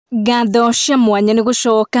Gatho cia mwanya ni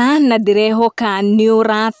gucoka na ndirehoka ni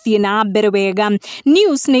urathie na mbere wega.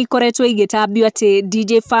 News ni ikoretwo igitambio ati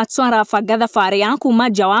DJ Fatxo arabanga thabari ya kuma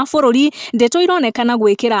nja wa bururi. Ndeto ironekana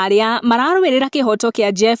gwikira aria mararwirira kihoto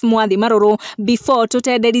kia Jeff Mwathi Maruru. Before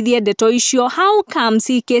tutenderithie ndeto icio, how comes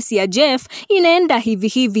hii kesi ya Jeff inaenda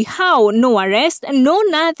hivi? How? No arrest, no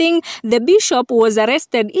nothing. The bishop was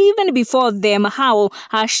arrested even before them. How?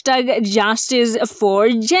 #justice for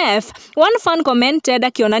Jeff. One fan commented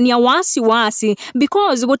akionania wasi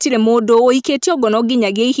because gutire mundu oiketio ngono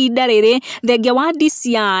nginyagia ihinda riri thengia wa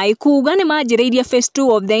DCI kuga ni manjireirie phase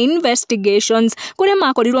 2 of the investigations kuria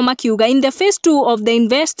makorirwo makiuga in the phase 2 of the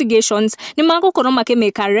investigations ni magukorwo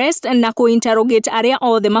makimake arrest na kuinterrogate aria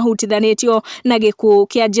othe mahutithanitio na gikuo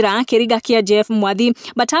kia njira kiriga kia Jeff Mwathi.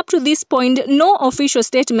 But up to this point no official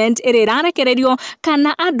statement irirarekererio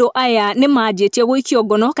kana andu aya ni manjitie guikio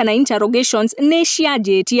ngono kana interrogations ni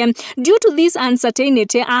cianjitie. Due to this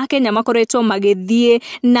uncertainty Kenya makoretwo magithie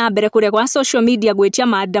na mbere kuria kwa social media gwetia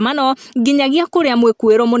maandamano nginyagia kuria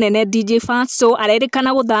mwikuiro munene DJ Fatxo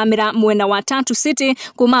arerikana guthamira mwena wa Tatu City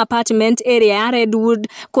kuma apartment area ya Redwood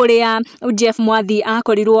kuria Jeff Mwathi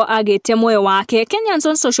akorirwo agite moyo wake. Kenyans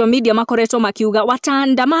on social media makoretwo makiuga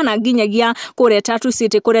wataandamana nginyagia kuria Tatu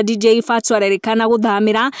City kuria DJ Fatxo arerikana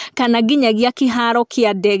guthamira kana nginyagia kiharo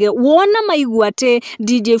kia ndege. Wona maigua ati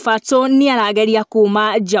DJ Fatxo ni arageria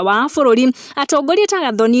kuma nja wa bururi. Atongoria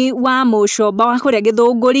Gathoni wa Mushoba wa kuria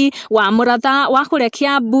Githunguri, wa Muratha wa kuria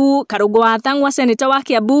Kiambu, Karungu wa Thang'wa senator wa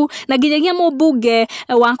Kiambu na nginyagia mubunge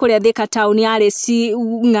wa kuria Thika town ya Resi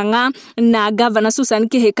Ng'ang'a na governor Susan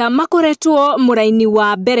Kihika makoretwo muraini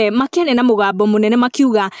wa mbere makiane na mugambo munene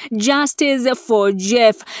makiuga justice for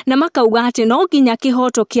Jeff na makauga ati no nginya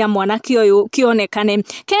kihoto kia mwana kioyo kionekane.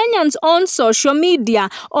 Kenyans on social media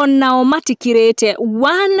onao matikirete.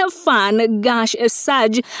 One fan Gash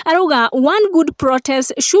Saj aruga one good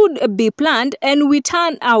protest should be planned and we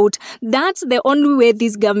turn out. That's the only way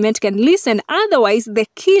this government can listen. Otherwise, the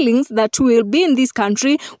killings that will be in this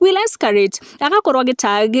country will escalate. Akakorwa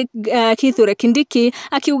gitag Kithure Kindiki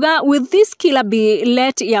akiuga, will this killer be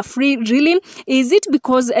let ya free really? Is it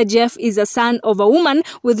because Jeff is a son of a woman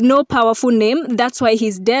with no powerful name? That's why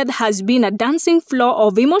his death has been a dancing floor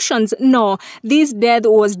of emotions. No, this death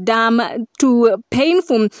was damn too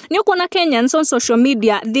painful. Niokona Kenyans on social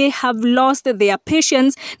media, they have lost their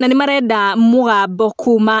patience na ni marenda mugambo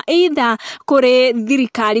kuma either kure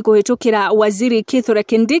thirikari kuhitukira waziri Kithure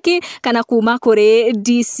Kindiki kana kuma kure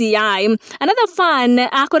DCI. Another fan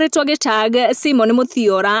akoretwo gitag Simon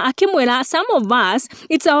Muthiora akimwira, some of us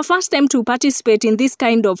it's our first time to participate in this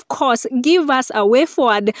kind of course, give us a way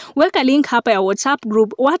forward. Weka link hapa ya WhatsApp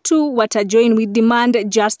group, watu watajoin. We demand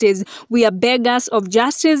justice, we are beggars of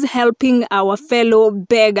justice helping our fellow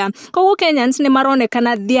beggar. Kwa Kenyans ni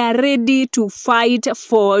maronekana they are ready to fight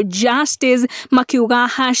for justice makiuga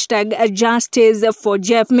 #justice for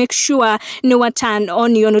Jeff. Make sure ni turn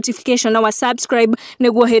on your notification na subscribe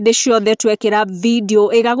niguo hede ciothe twekira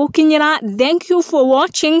video igagukinyira. Thank you for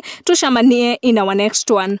watching, tushamanie in our next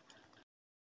one.